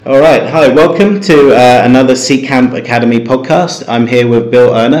All right, hi, welcome to another Seedcamp Academy podcast. I'm here with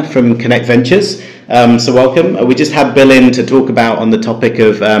Bill Erner from Connect Ventures. So welcome. We just had Bill in to talk about on the topic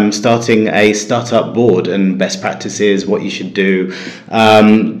of starting a startup board and best practices, what you should do.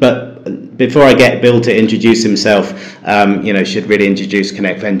 But before I get Bill to introduce himself, should really introduce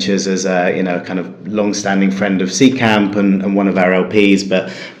Connect Ventures as a kind of long-standing friend of Seedcamp and one of our LPs.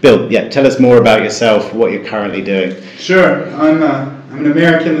 But Bill, tell us more about yourself, what you're currently doing. Sure, I'm an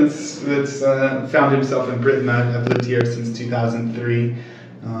American that's found himself in Britain. I've lived here since 2003.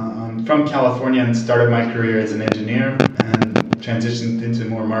 I'm from California and started my career as an engineer and transitioned into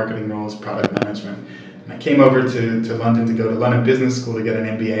more marketing roles, product management. And I came over to London to go to London Business School to get an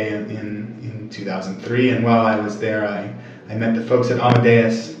MBA in 2003. And while I was there, I met the folks at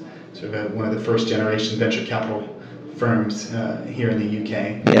Amadeus, sort of one of the first generation venture capital firms here in the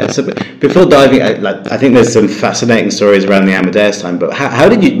UK. Yeah, so before diving, I think there's some fascinating stories around the Amadeus time, but how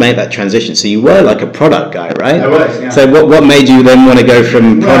did you make that transition? So you were like a product guy, right? I was, yeah. So what made you then want to go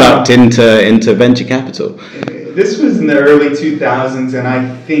from product into venture capital? This was in the early 2000s, and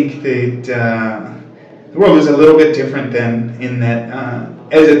I think that the world was a little bit different then in that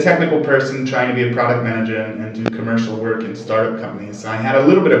as a technical person trying to be a product manager and do commercial work in startup companies, I had a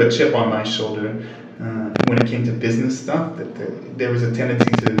little bit of a chip on my shoulder when it came to business stuff, that there was a tendency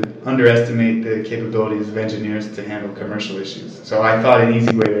to underestimate the capabilities of engineers to handle commercial issues. So I thought an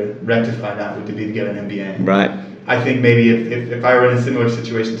easy way to rectify that would be to get an MBA. Right. I think maybe if I were in a similar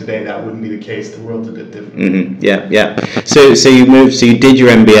situation today, that wouldn't be the case. The world's a bit different. Mm-hmm. Yeah. So you did your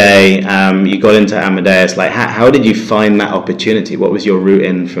MBA, you got into Amadeus. Like, how did you find that opportunity? What was your route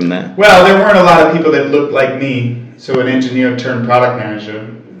in from there? Well, there weren't a lot of people that looked like me. So an engineer turned product manager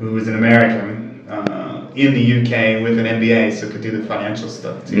who was an American in the UK with an MBA, so could do the financial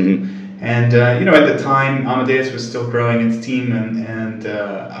stuff too. Mm-hmm. And at the time, Amadeus was still growing its team, and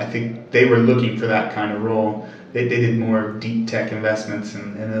I think they were looking for that kind of role. They did more deep tech investments,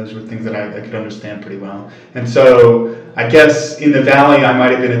 and those were things that I could understand pretty well. And so I guess in the Valley, I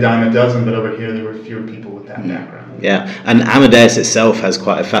might have been a dime a dozen, but over here there were fewer people with that background. Yeah, and Amadeus itself has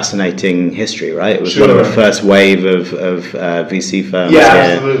quite a fascinating history, right? It was Sure. one of the first wave of VC firms. Yeah,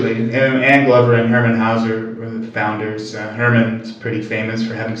 absolutely. Ann Glover and Herman Hauser were the founders. Herman's pretty famous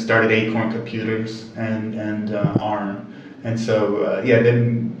for having started Acorn Computers and ARM. And so,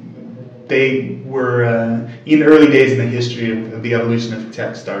 they were in early days in the history of the evolution of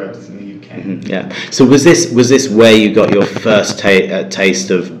tech startups in the UK. Mm-hmm, yeah. So was this where you got your first taste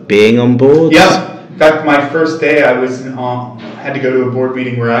of being on board? Yeah. In fact, my first day, I was had to go to a board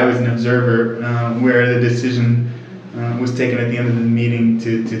meeting where I was an observer, where the decision was taken at the end of the meeting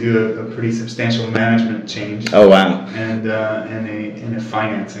to do a pretty substantial management change. Oh wow! And a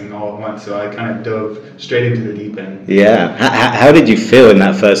financing all at once. So I kind of dove straight into the deep end. Yeah. How did you feel in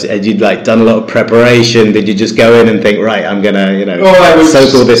that first? Had you done a lot of preparation? Did you just go in and think, right, I'm gonna I was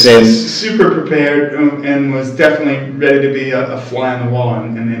soak all this in? Super prepared and was definitely ready to be a fly on the wall,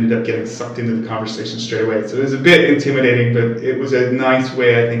 and ended up getting sucked into the conversation straight away. So it was a bit intimidating, but it was a nice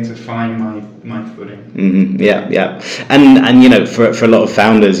way, I think, to find my footing. Mm-hmm. Yeah. And for a lot of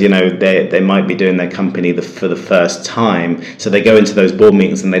founders, they might be doing their company for the first time, so they go into those board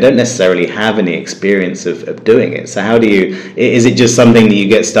meetings and they don't necessarily have any experience of doing it. So is it just something that you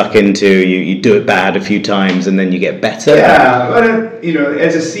get stuck into, you do it bad a few times and then you get better? Yeah, but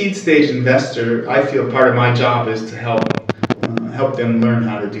as a seed stage investor, I feel part of my job is to help them learn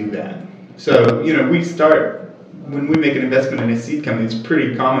how to do that. So when we make an investment in a seed company, it's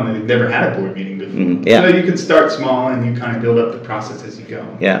pretty common that they've never had a board meeting before. Mm-hmm. Yeah. So you can start small and you kind of build up the process as you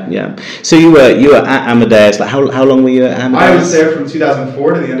go. Yeah. So you were at Amadeus. Like how long were you at Amadeus? I was there from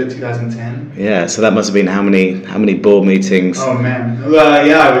 2004 to the end of 2010. Yeah. So that must have been how many board meetings? Oh man.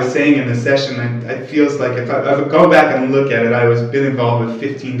 I was saying in the session, it feels like if I go back and look at it, I was been involved with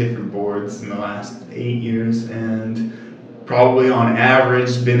 15 different boards in the last 8 years, and probably on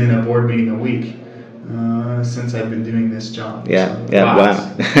average been in a board meeting a week. Since I've been doing this job. Wow.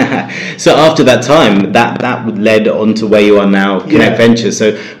 So after that time, that led on to where you are now, Connect Ventures.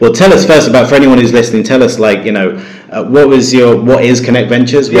 So, tell us first about, for anyone who's listening, tell us what is Connect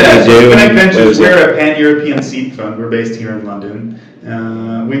Ventures? What do you do? Connect Ventures, we're a pan-European seed fund. We're based here in London.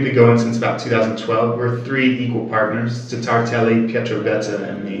 We've been going since about 2012. We're 3 equal partners, Tatartelli, Pietro Betta,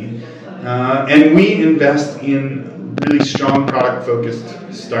 and me. And we invest in really strong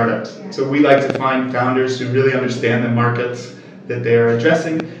product-focused startups. So we like to find founders who really understand the markets that they're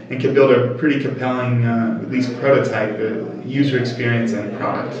addressing and can build a pretty compelling, at least prototype, user experience and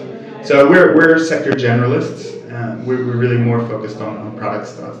product. So we're sector generalists. We're really more focused on product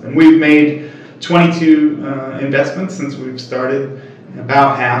stuff. And we've made 22 investments since we've started.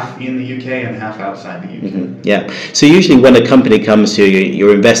 about half in the UK and half outside the UK. Mm-hmm. Yeah. So usually when a company comes to you,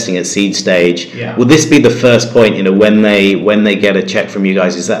 you're investing at seed stage. Yeah. Will this be the first point, when they get a check from you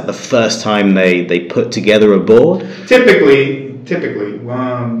guys? Is that the first time they put together a board? Typically,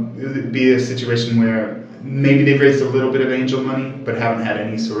 it would be a situation where maybe they've raised a little bit of angel money, but haven't had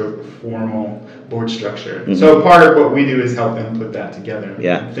any sort of formal board structure. Mm-hmm. So part of what we do is help them put that together.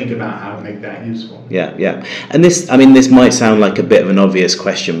 Yeah. Think about how to make that useful. Yeah. And this might sound like a bit of an obvious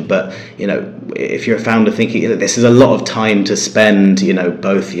question, but if you're a founder thinking this is a lot of time to spend,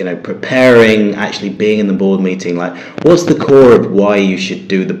 both preparing, actually being in the board meeting. Like, what's the core of why you should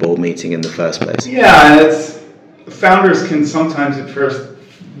do the board meeting in the first place? Yeah, founders can sometimes at first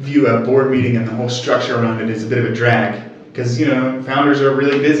view a board meeting and the whole structure around it as a bit of a drag, because founders are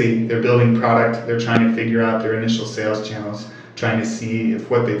really busy. They're building product, they're trying to figure out their initial sales channels, trying to see if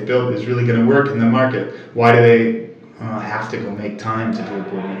what they've built is really going to work in the market. Why do they have to go make time to do a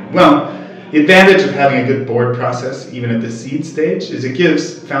board meeting? Well, the advantage of having a good board process, even at the seed stage, is it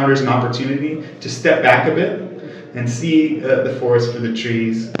gives founders an opportunity to step back a bit and see the forest for the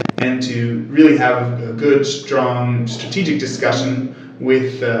trees, and to really have a good, strong, strategic discussion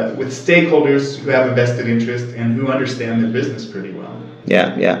with stakeholders who have a vested interest and who understand their business pretty well.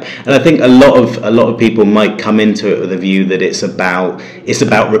 Yeah, and I think a lot of people might come into it with a view that it's about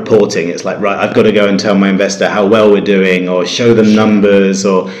reporting. It's like, right, I've got to go and tell my investor how well we're doing, or show them numbers,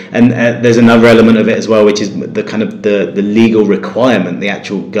 and there's another element of it as well, which is the kind of the legal requirement, the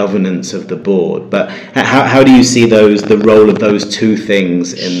actual governance of the board. But how do you see the role of those two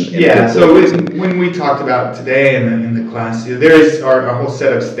things in so when we talked about today in the class, there is a whole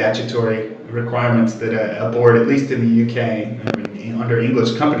set of statutory requirements that a board, at least in the UK, under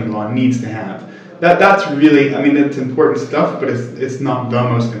English company law, needs to have. That's really, it's important stuff, but it's not the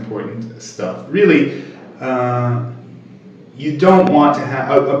most important stuff. Really, you don't want to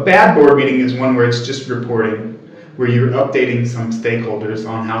have a bad board meeting is one where it's just reporting, where you're updating some stakeholders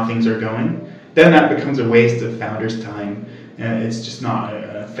on how things are going. Then that becomes a waste of founders' time, and it's just not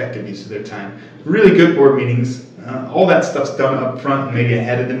an effective use of their time. Really good board meetings, all that stuff's done up front and maybe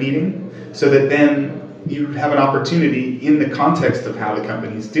ahead of the meeting, so that then you have an opportunity, in the context of how the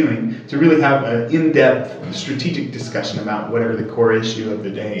company is doing, to really have an in-depth strategic discussion about whatever the core issue of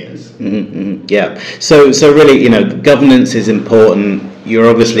the day is. Mm-hmm, mm-hmm. Yeah. So really, governance is important. You're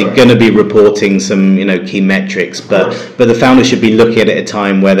obviously going to be reporting some, key metrics, but the founder should be looking at it at a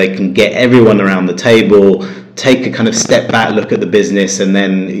time where they can get everyone around the table, take a kind of step back look at the business, and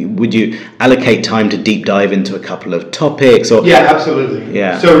then would you allocate time to deep dive into a couple of topics? Or yeah, absolutely.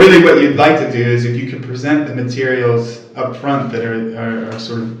 Yeah. So really what you'd like to do is, if you can present the materials up front that are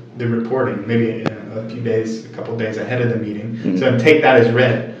sort of the reporting, maybe a couple of days ahead of the meeting, mm-hmm. So take that as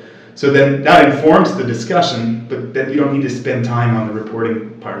read. So then that informs the discussion, but then you don't need to spend time on the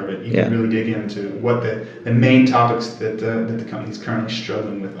reporting part of it. You can really dig into what the main topics that the company's currently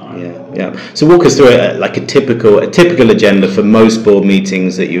struggling with are. Yeah. So walk us through a typical agenda for most board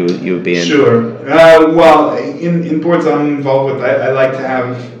meetings that you would be in. Sure. Well, in boards I'm involved with, I like to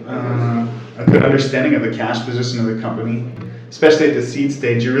have a good understanding of the cash position of the company. Especially at the seed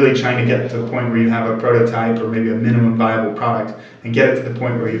stage, you're really trying to get to the point where you have a prototype or maybe a minimum viable product, and get it to the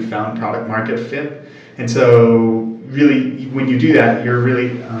point where you've found product market fit. And so really, when you do that, you're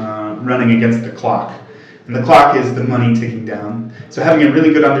really running against the clock. And the clock is the money ticking down. So having a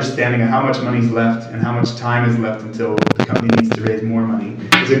really good understanding of how much money's left and how much time is left until the company needs to raise more money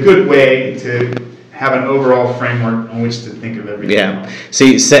is a good way to have an overall framework on which to think of everything. Yeah. So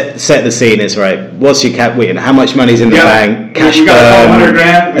you set the scene. It's right. What's your how much money's in the bank? Cash we got burn.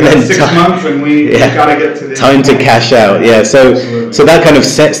 $100,000. We got 6 months, and we got to get to the time to cash out. Yeah. So that kind of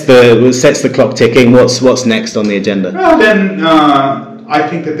sets the clock ticking. What's next on the agenda? Well, then I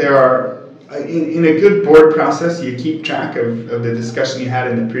think that there are in a good board process, you keep track of the discussion you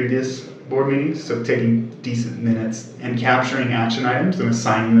had in the previous board meetings, so taking decent minutes and capturing action items and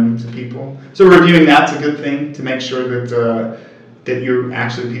assigning them to people. So reviewing that's a good thing to make sure that you're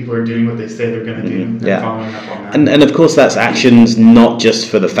actually people are doing what they say they're going to do, and following up on that. And of course that's actions not just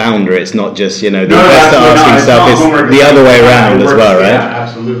for the founder. It's not just the investor asking stuff. It's the other way around as well, right? Yeah,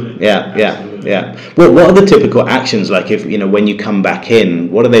 absolutely. Yeah. Well, what are the typical actions like if when you come back in?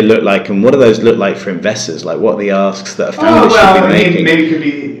 What do they look like, and what do those look like for investors? Like, what are the asks that a founder should be making? Maybe it could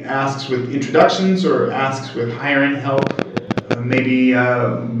be asks with introductions or asks with hiring help. Maybe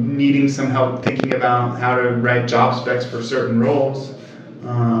needing some help thinking about how to write job specs for certain roles,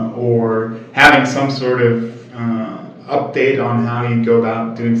 or having some sort of update on how you go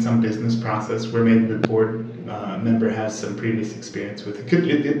about doing some business process where maybe the board member has some previous experience with.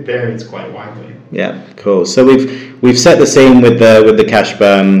 It varies quite widely. Yeah, cool. So we've set the scene with the cash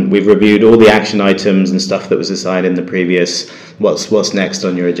burn. We've reviewed all the action items and stuff that was assigned in the previous. What's next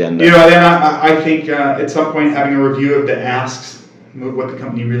on your agenda? You know, then I think at some point having a review of the asks, what the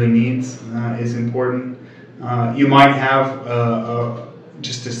company really needs, is important. You might have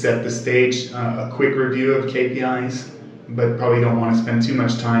just to set the stage, a quick review of KPIs, but probably don't want to spend too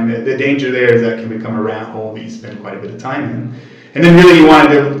much time. The danger there is that can become a rat hole that you spend quite a bit of time in. And then really you want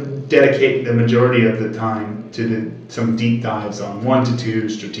to dedicate the majority of the time to some deep dives on 1 to 2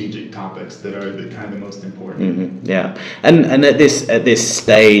 strategic topics that are the kind of the most important. Mm-hmm. Yeah, and at this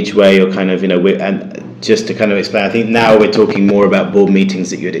stage where you're kind of, and just to kind of explain, I think now we're talking more about board meetings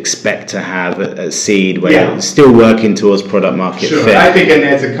that you'd expect to have at Seed, where you're still working towards product market fit. I think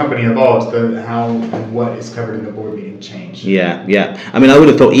as a company evolves, how and what is covered in the board meeting change. Yeah. I mean, I would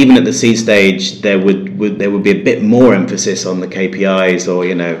have thought even at the Seed stage there would be a bit more emphasis on the KPIs, or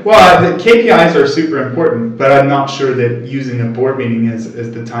Well, the KPIs are super important, but I'm not sure that using a board meeting as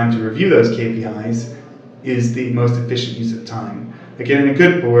the time to review those KPIs is the most efficient use of time. Again, in a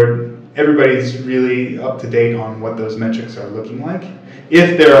good board, everybody's really up to date on what those metrics are looking like.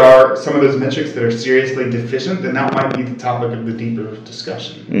 If there are some of those metrics that are seriously deficient, then that might be the topic of the deeper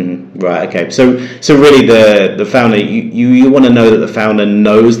discussion. Mm-hmm. Right. Okay. So really, the founder, you want to know that the founder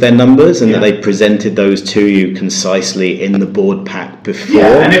knows their numbers and that they presented those to you concisely in the board pack before.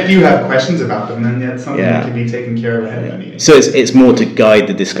 Yeah. And if you have questions about them, then that's something that can be taken care of ahead of the meeting. So it's more to guide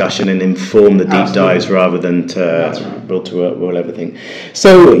the discussion and inform the deep dives rather than to build to roll everything.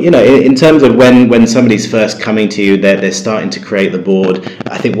 So in terms of when somebody's first coming to you, they're starting to create the board.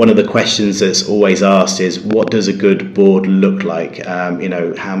 I think one of the questions that's always asked is, what does a good board look like?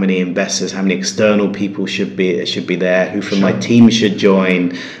 How many investors, how many external people should be there? Who from my team should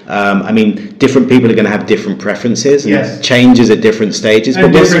join? I mean, different people are going to have different preferences and changes at different stages.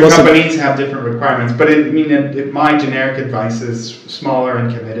 And different companies have different requirements. But my generic advice is smaller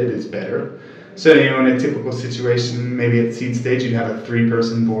and committed is better. So in a typical situation, maybe at seed stage, you'd have a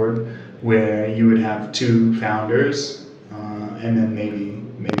 3-person board where you would have 2 founders. And then maybe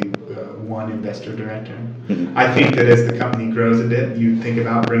 1 investor director. Mm-hmm. I think that as the company grows a bit, you think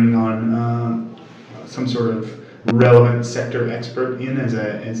about bringing on some sort of relevant sector expert in as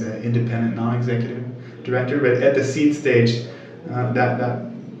an independent non-executive director. But at the seed stage,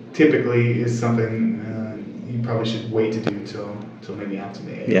 that typically is something you probably should wait to do until maybe after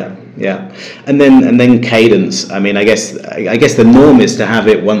the AGM. Yeah. And then cadence. I mean, I guess the norm is to have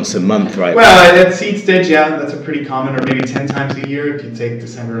it once a month, right? Well, at seed stage, that's a pretty common, or maybe 10 times a year if you take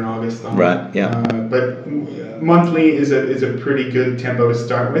December and August on. Right. Yeah. But monthly is a pretty good tempo to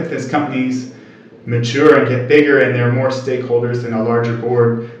start with. As companies mature and get bigger, and there are more stakeholders in a larger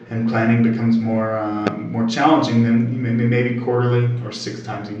board, and planning becomes more challenging, then maybe quarterly or 6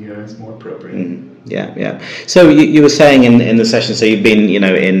 times a year is more appropriate. Mm-hmm. Yeah. So you were saying in the session, so you've been,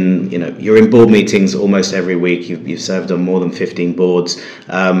 you're in board meetings almost every week. You've served on more than 15 boards.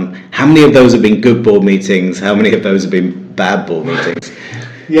 How many of those have been good board meetings? How many of those have been bad board meetings?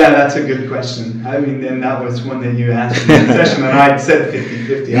 Yeah, that's a good question. I mean, and that was one that you asked in the session, and I'd said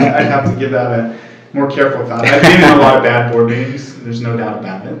 50-50. I'd have to give that a more careful thought. I've been in a lot of bad board meetings. There's no doubt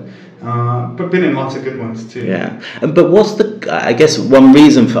about it. But been in lots of good ones too. Yeah, but I guess one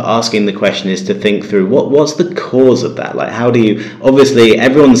reason for asking the question is to think through what's the cause of that? Like, how do you, obviously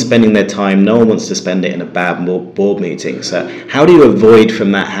everyone's spending their time, no one wants to spend it in a bad board meeting, so how do you avoid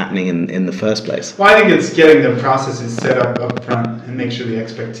from that happening in the first place? Well, I think it's getting the processes set up front and make sure the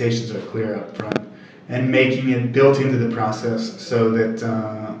expectations are clear up front, and making it built into the process so that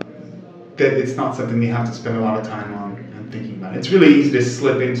it's not something you have to spend a lot of time on and thinking about. It's really easy to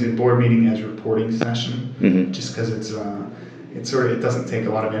slip into board meeting as reporting session, just because it doesn't take a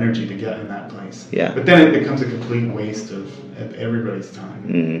lot of energy to get in that place. Yeah. But then it becomes a complete waste of everybody's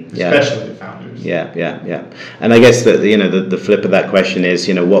time, especially the founders. Yeah. And I guess that the flip of that question is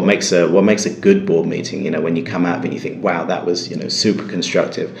what makes a good board meeting? When you come out and you think, wow, that was super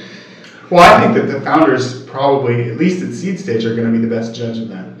constructive. Well, I think that the founders probably, at least at seed stage, are going to be the best judge of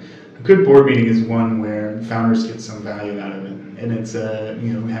that. A good board meeting is one where founders get some value out of it, and it's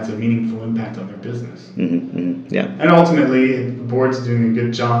has a meaningful impact on their business. Yeah. And ultimately, if the board's doing a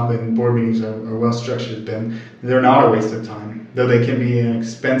good job and board meetings are well structured, then they're not a waste of time. Though they can be an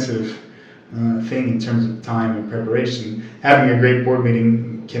expensive thing in terms of time and preparation, having a great board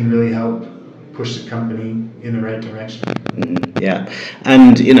meeting can really help push the company in the right direction. Yeah,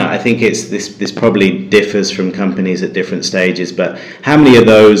 and I think it's this probably differs from companies at different stages, but how many of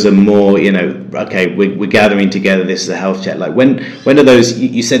those are more okay, we're gathering together, this is a health check, like when are those,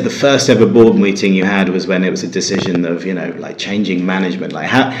 you said the first ever board meeting you had was when it was a decision of like changing management, like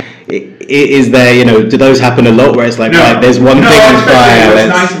how is there do those happen a lot where it's like right, there's one thing in fire? What's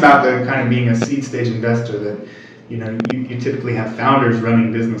nice about the kind of being a seed stage investor that you typically have founders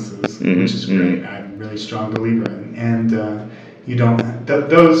running businesses, which is great. I'm a really strong believer in, and you don't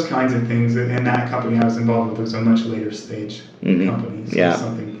those kinds of things. And that company I was involved with was a much later stage company, so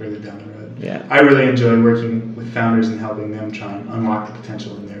something further down the road. Yeah, I really enjoy working with founders and helping them try and unlock the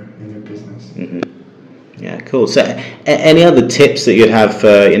potential in their business. Yeah, cool. So, any other tips that you'd have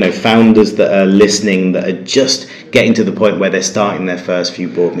for founders that are listening that are just getting to the point where they're starting their first few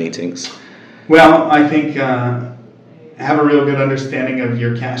board meetings? Well, I think have a real good understanding of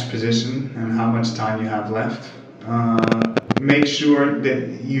your cash position and how much time you have left. Make sure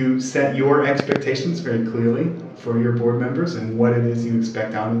that you set your expectations very clearly for your board members and what it is you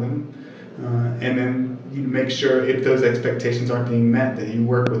expect out of them. And then you make sure if those expectations aren't being met that you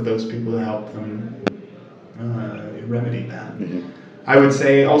work with those people to help them remedy that. I would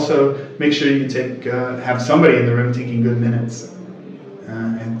say also make sure you have somebody in the room taking good minutes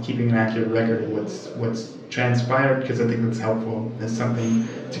and keeping an accurate record of what's transpired, because I think that's helpful as something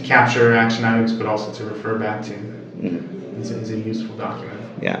to capture action items, but also to refer back to. Is a useful document.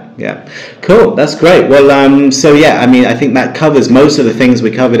 Yeah. Cool. That's great. Well, I think that covers most of the things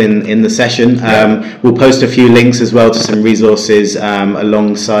we covered in the session. We'll post a few links as well to some resources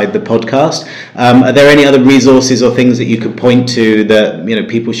alongside the podcast. Are there any other resources or things that you could point to that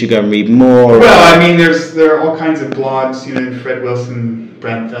people should go and read more? Well, there are all kinds of blogs. Fred Wilson,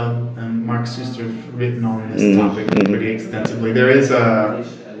 Brad Feld, and Mark Suster have written on this topic pretty extensively. There is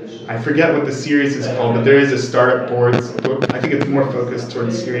I forget what the series is called, but there is a startup boards book. I think it's more focused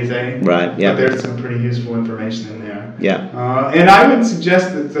towards Series A. Right, yeah. But there's some pretty useful information in there. Yeah. And I would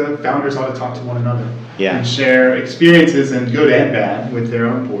suggest that the founders ought to talk to one another. Yeah. And share experiences, and good and bad, with their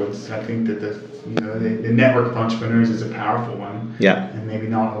own boards. I think that the network of entrepreneurs is a powerful one. Yeah. And maybe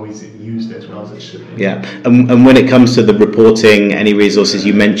not always used as well as it should be. Yeah. And when it comes to the reporting, any resources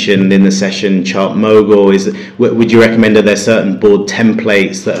you mentioned in the session, ChartMogul, would you recommend that there certain board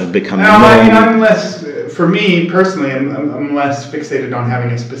templates that have become I'm less, for me personally, I'm less fixated on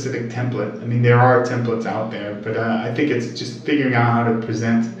having a specific template. I mean, there are templates out there, but I think it's just figuring out how to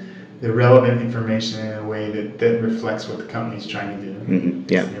present the relevant information in a way that reflects what the company's trying to do.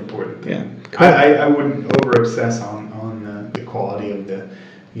 Yeah. It's an important thing. Yeah. Cool. I wouldn't over-obsess on the quality of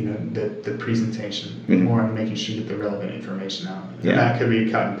the presentation, more on making sure you get the relevant information out. And that could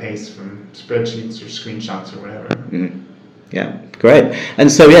be cut and paste from spreadsheets or screenshots or whatever. Yeah, great.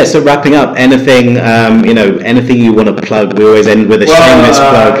 And so wrapping up, anything you want to plug? We always end with a shameless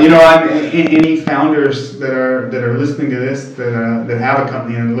plug. Any founders that are listening to this that have a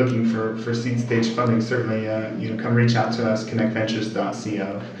company and are looking for seed stage funding, certainly come reach out to us,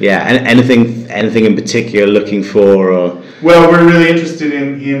 connectventures.co. Yeah, and anything in particular looking for? Or? Well, we're really interested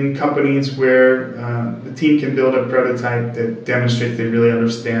in companies where the team can build a prototype that demonstrates they really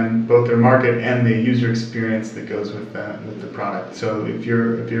understand both their market and the user experience that goes with the product. So if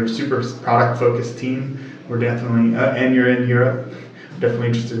you're a super product focused team, we're definitely and you're in Europe, definitely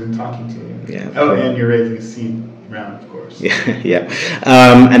interested in talking to you. Yeah. Oh, and you're raising a seed round, of course. Yeah.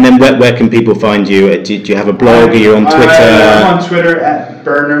 And then where can people find you? Do you have a blog? Are you on Twitter? I'm on Twitter at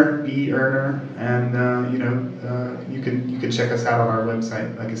Berner, B-Erner, and you can check us out on our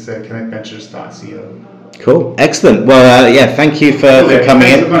website. Like I said, connectventures.co. Cool. Excellent. Well, thank you for coming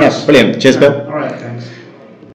in. So much. Yeah, brilliant. Cheers, Bill.